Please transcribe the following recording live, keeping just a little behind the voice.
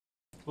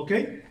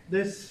Okay,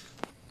 let's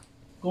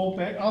go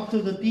back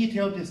after the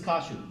detailed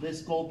discussion.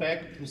 Let's go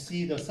back to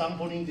see the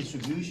sampling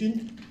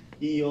distribution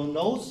in your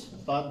notes,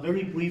 but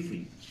very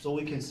briefly, so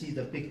we can see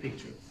the big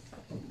picture.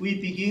 We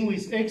begin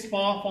with X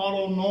bar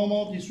follow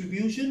normal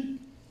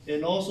distribution,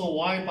 and also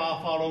Y bar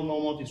follow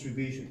normal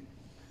distribution.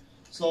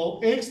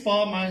 So X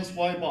bar minus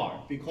Y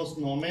bar, because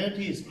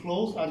normality is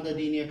closed under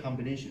linear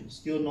combination,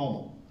 still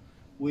normal,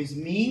 with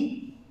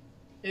mean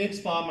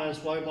X bar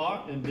minus Y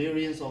bar and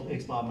variance of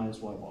X bar minus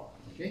Y bar.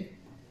 Okay.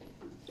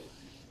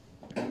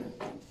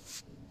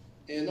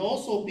 And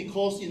also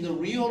because in the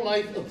real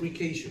life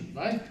application,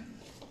 right,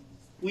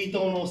 we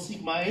don't know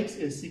sigma x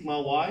and sigma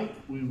y,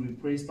 we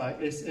replace by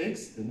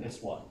sx and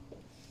sy.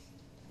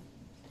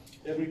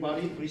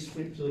 Everybody, please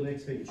flip to the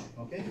next page.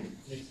 Okay,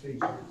 next page,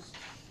 please.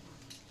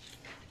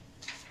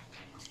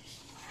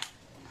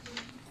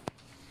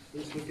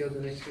 Let's look at the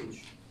next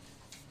page.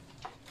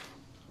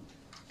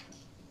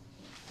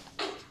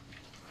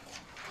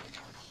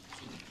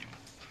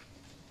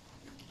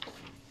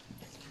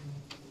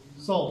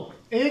 So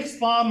X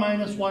bar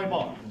minus Y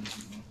bar,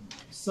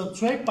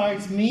 subtract by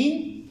its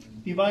mean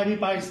divided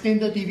by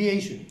standard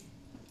deviation.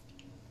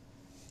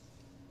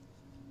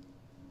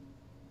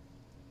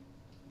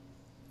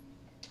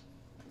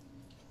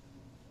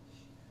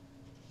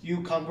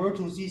 You convert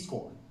to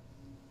z-score.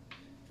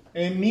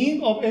 And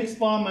mean of X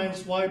bar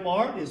minus Y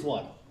bar is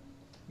what?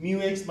 Mu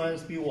x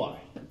minus mu y.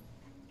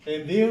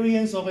 And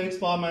variance of X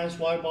bar minus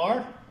Y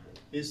bar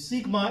is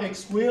sigma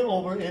x squared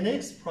over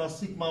nx plus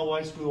sigma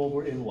y squared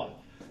over ny.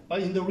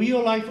 But in the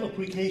real life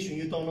application,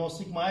 you don't know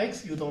sigma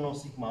x, you don't know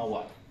sigma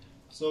y.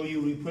 So you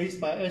replace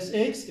by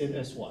sx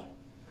and sy.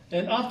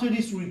 And after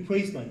this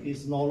replacement,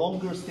 it's no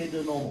longer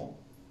standard normal.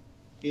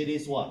 It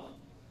is what?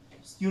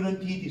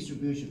 Student t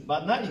distribution,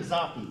 but not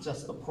exactly,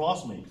 just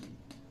approximately.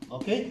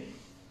 Okay?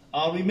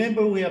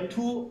 Remember, we have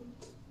two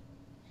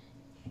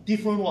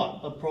different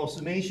what?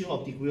 Approximation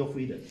of degree of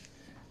freedom.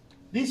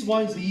 This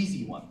one is the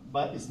easy one,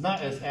 but it's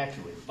not as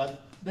accurate.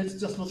 But let's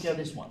just look at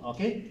this one,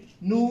 okay?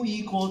 Nu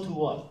equal to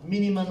what?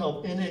 Minimum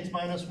of nx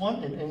minus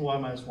 1 and ny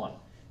minus 1.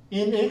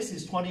 Nx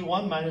is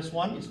 21 minus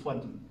 1 is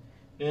 20.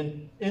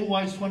 And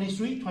ny is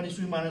 23,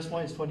 23 minus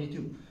 1 is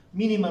 22.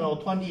 Minimum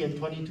of 20 and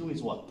 22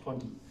 is what?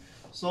 20.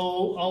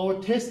 So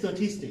our test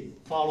statistic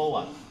follow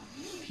what?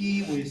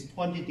 P with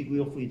 20 degree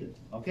of freedom,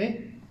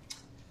 okay?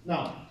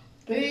 Now,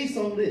 based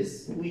on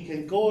this, we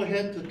can go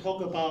ahead to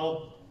talk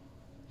about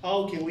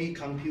how can we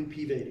compute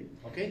p-value,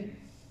 okay?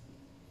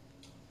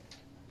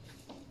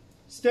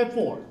 Step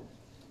 4,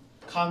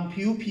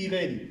 compute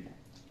p-value.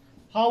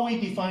 How we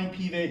define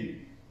p-value?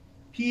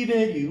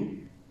 P-value,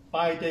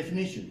 by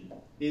definition,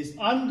 is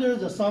under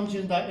the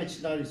assumption that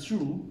H0 is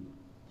true,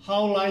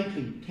 how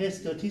likely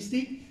test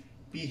statistic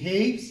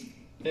behaves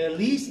at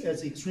least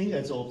as extreme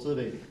as the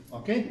observation,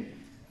 okay?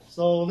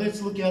 So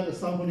let's look at the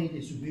sampling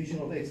distribution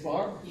of X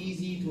bar,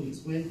 easy to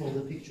explain from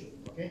the picture,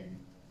 okay?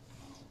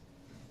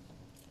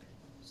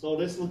 So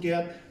let's look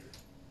at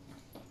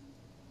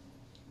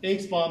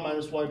X bar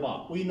minus Y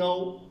bar. We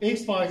know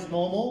X bar is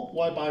normal,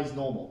 Y bar is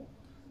normal.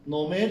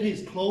 Normality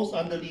is closed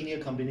under linear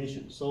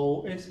combination.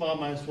 So X bar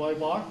minus Y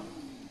bar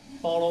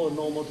follow a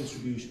normal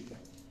distribution.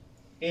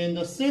 And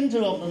the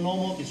center of the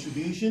normal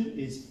distribution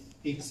is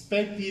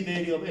expected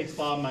value of X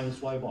bar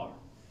minus Y bar.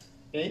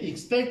 And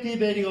expected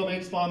value of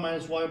X bar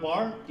minus Y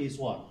bar is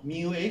what?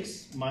 Mu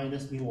x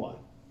minus mu y.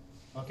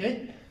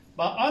 Okay?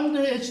 But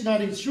under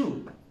H0 is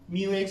true,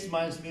 mu x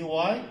minus mu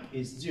y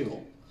is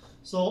 0.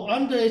 So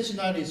under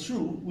H0 is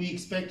true, we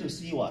expect to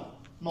see what?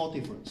 No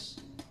difference.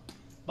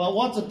 But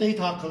what the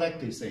data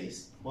collected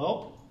says?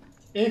 Well,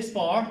 X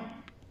bar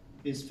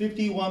is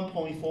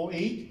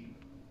 51.48,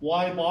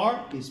 Y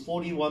bar is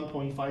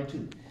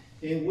 41.52.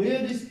 And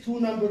where is this two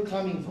number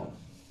coming from?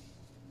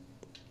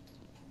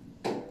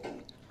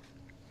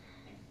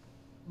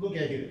 Look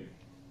at here.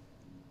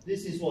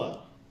 This is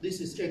what?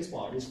 This is X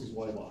bar, this is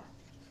Y bar.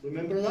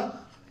 Remember that?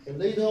 And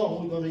later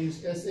on, we're going to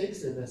use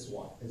Sx and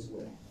Sy as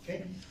well.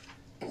 Okay?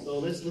 So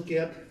let's look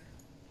at,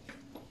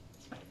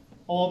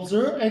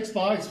 observe X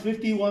bar is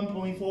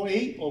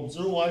 51.48,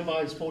 observe Y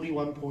bar is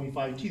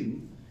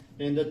 41.52,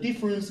 and the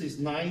difference is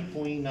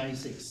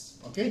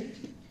 9.96. Okay?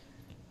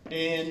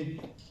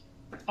 And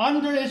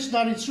under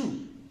H0 is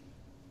true,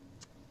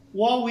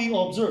 what we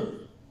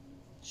observe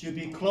should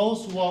be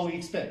close to what we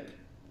expect.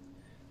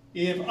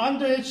 If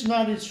under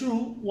H0 is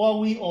true, what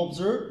we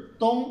observe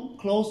don't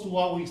close to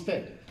what we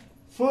expect.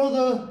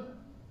 Further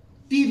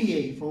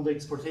deviate from the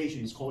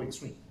expectation is called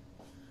extreme.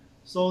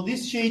 So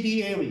this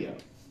shady area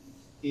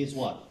is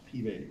what?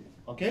 P-value.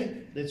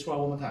 Okay? Let's try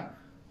one more time.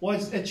 What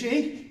is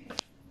HA?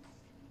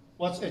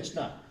 What's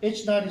H0?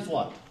 H0 is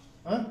what?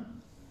 Huh?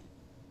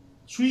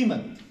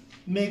 Treatment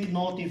make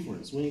no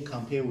difference when you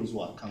compare with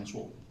what?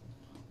 Control.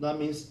 That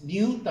means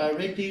new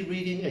directly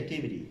reading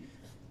activity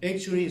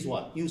actually is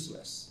what?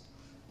 Useless.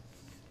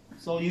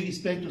 So you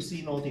expect to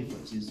see no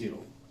difference, is 0.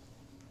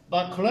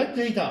 But correct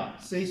data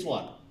says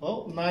what?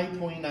 Oh,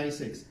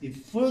 9.96.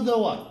 If further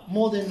what?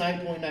 More than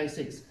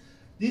 9.96.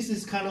 This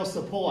is kind of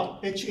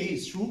support what? HA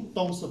is true,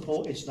 don't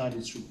support H0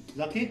 is true. Is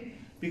that okay?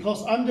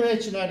 Because under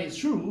H0 is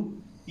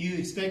true, you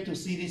expect to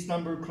see this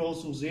number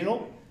close to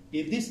 0.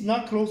 If this is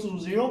not close to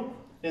 0,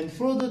 then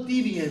further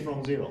deviate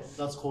from 0.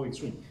 That's called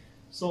extreme.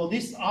 So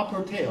this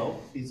upper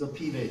tail is a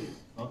p-value,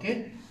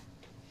 okay?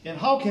 And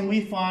how can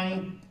we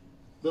find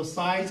the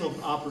size of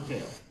the upper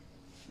tail?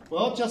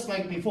 Well, just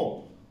like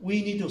before,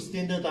 we need to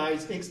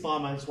standardize x bar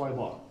minus y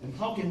bar. And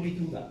how can we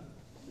do that?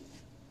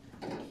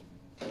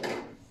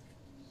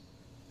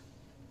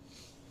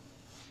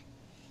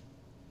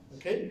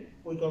 Okay,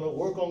 we're going to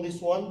work on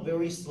this one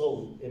very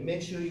slowly and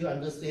make sure you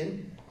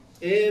understand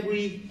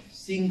every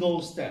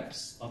single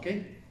steps,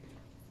 okay?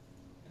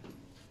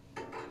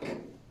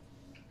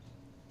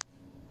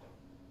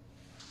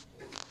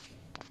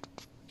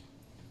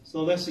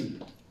 So let's see.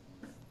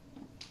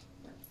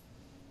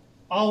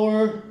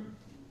 Our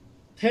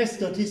test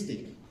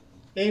statistic,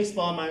 x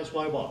bar minus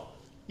y bar.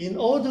 In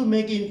order to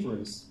make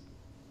inference,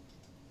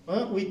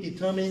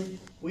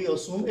 we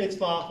assume x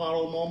bar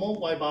follow normal,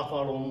 y bar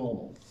follow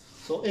normal.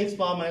 So x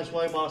bar minus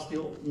y bar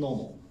still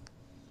normal.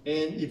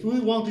 And if we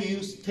want to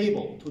use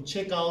table to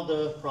check out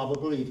the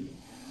probability,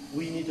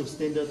 we need to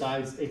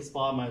standardize x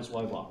bar minus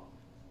y bar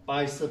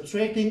by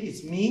subtracting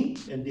its mean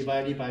and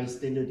dividing by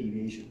standard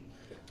deviation.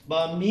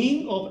 But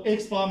mean of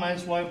x bar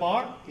minus y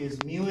bar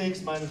is mu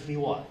x minus mu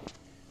y.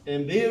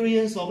 And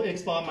variance of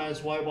x bar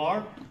minus y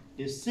bar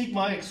is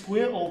sigma x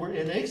squared over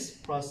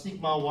nx plus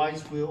sigma y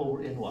squared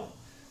over ny.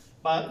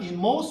 But in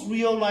most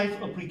real life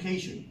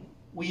application,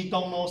 we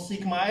don't know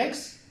sigma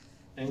x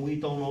and we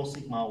don't know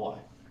sigma y.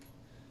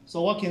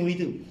 So what can we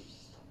do?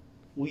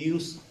 We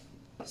use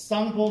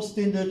sample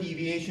standard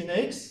deviation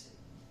x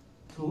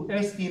to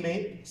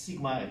estimate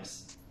sigma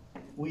x.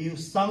 We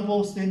use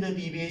sample standard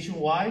deviation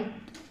y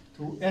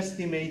to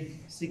estimate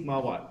sigma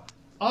y.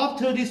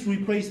 After this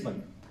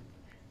replacement,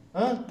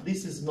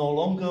 this is no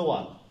longer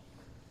what?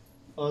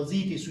 A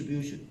z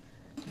distribution.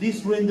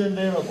 This random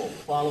variable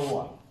follow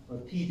what?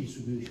 A t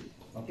distribution.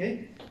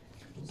 Okay?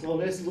 So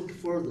let's look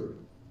further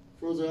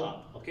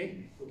up.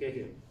 Okay? Look at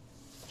here.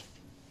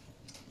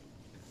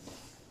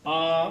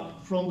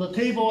 From the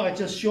table I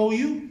just showed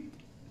you,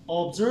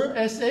 observe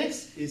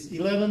Sx is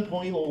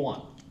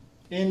 11.01.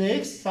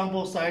 Nx,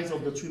 sample size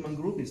of the treatment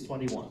group, is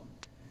 21.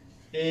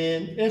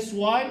 And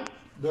Sy,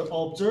 the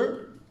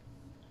observed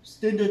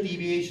standard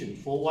deviation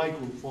for Y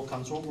group, for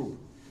control group,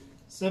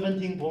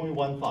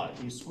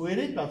 17.15. You square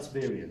it, that's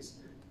variance.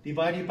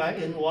 Divided by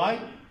Ny,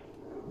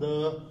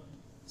 the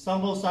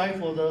sample size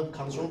for the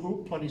control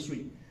group,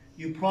 23.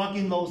 You plug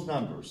in those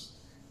numbers.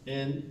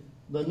 And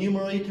the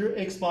numerator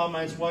x bar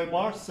minus y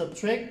bar,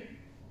 subtract.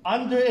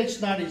 Under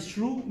H0 is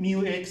true,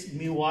 mu x,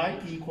 mu y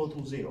equal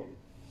to 0.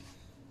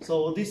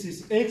 So this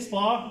is x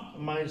bar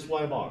minus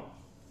y bar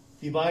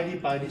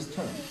divided by this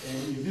term.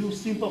 And if you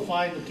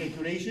simplify the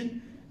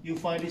calculation, you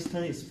find this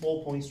term is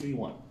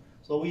 4.31.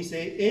 So we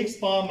say x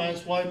bar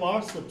minus y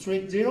bar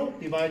subtract 0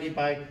 divided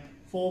by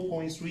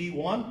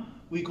 4.31.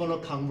 We're going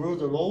to convert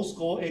the low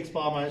score x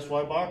bar minus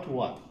y bar to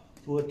what?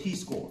 To a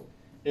t-score.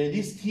 And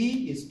this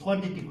t is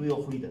 20 degrees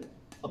of freedom,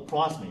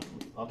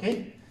 approximately.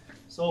 Okay?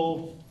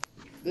 So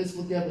let's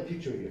look at the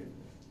picture here.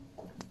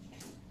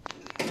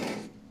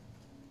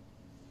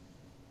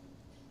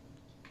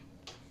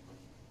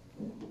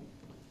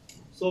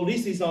 So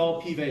this is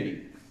our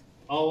p-value.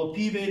 Our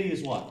p-value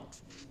is what?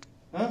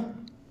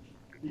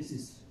 This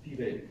is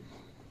p-value.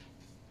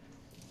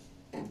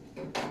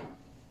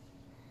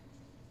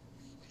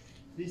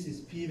 This is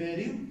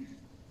p-value.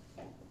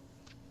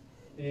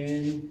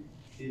 And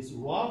it's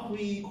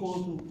roughly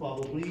equal to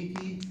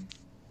probability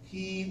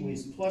t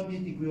with 20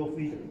 degrees of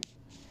freedom.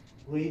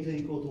 Greater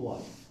equal to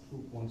what?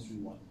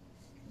 2.31.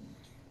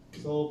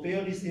 So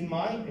bear this in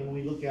mind and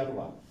we look at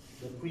what?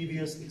 The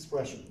previous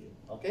expression here.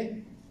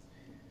 Okay?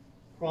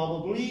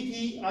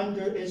 Probability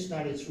under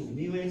H0 is true.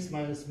 Mu x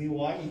minus mu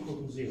y equal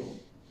to 0.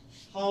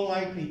 How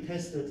likely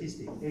test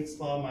statistic x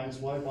bar minus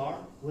y bar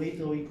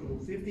greater or equal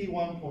to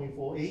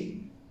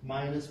 51.48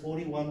 minus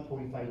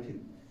 41.52.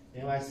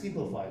 And I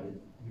simplified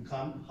it.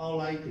 Become how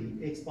likely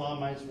x bar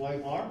minus y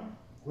bar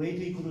greater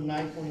or equal to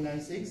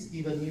 9.96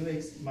 given mu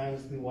x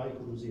minus mu y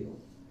equal to 0.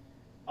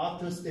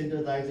 After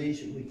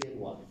standardization, we get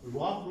what?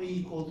 Roughly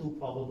equal to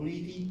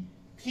probability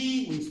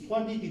t with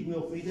 20 degrees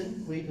of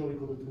freedom greater or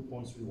equal to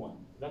 2.31.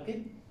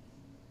 Okay?